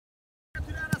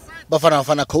Bafana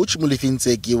Bafana coach Molefi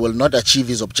Ntseki will not achieve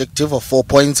his objective of 4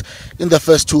 points in the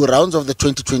first two rounds of the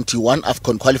 2021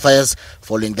 AFCON qualifiers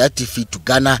following that defeat to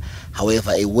Ghana.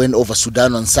 However, a win over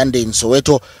Sudan on Sunday in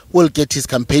Soweto will get his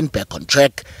campaign back on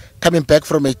track. Coming back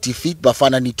from a defeat,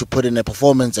 Bafana need to put in a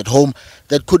performance at home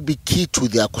that could be key to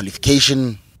their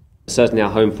qualification. Certainly our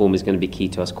home form is going to be key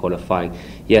to us qualifying.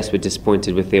 Yes, we're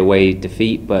disappointed with the away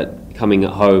defeat, but coming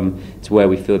at home to where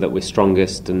we feel that we're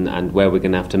strongest and where we're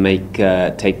going to have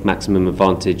to take maximum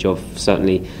advantage of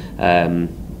certainly the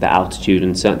altitude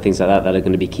and certain things like that are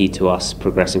going to be key to us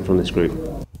progressing from this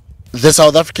group. The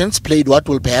South Africans played what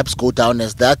will perhaps go down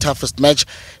as their toughest match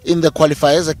in the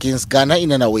qualifiers against Ghana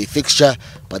in an away fixture,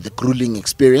 but the grueling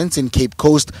experience in Cape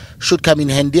Coast should come in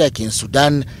handy against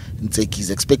Sudan. Ntseki is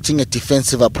expecting a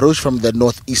defensive approach from the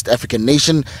Northeast African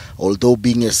nation, although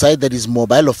being a side that is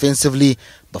mobile offensively.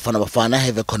 Bafana Bafana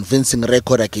have a convincing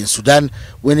record against Sudan,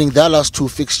 winning their last two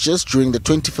fixtures during the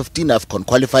 2015 AFCON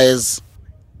qualifiers.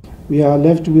 We are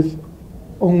left with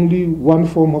only one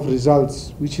form of results,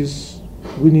 which is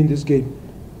winning this game.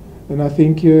 And I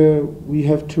think we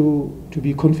have to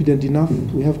be confident enough.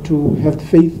 We have to have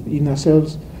faith in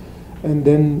ourselves and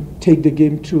then take the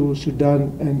game to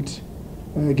Sudan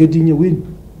and getting a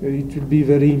win. It will be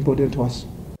very important to us.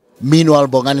 Meanwhile,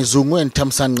 Bongani Zungu and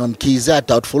Tamsan Ngamkiza are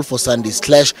doubtful for Sunday's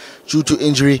clash due to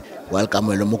injury, while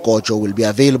Kamelo Mukojo will be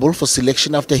available for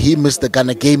selection after he missed the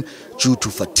Ghana game due to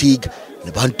fatigue.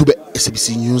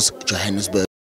 SABC News, Johannesburg.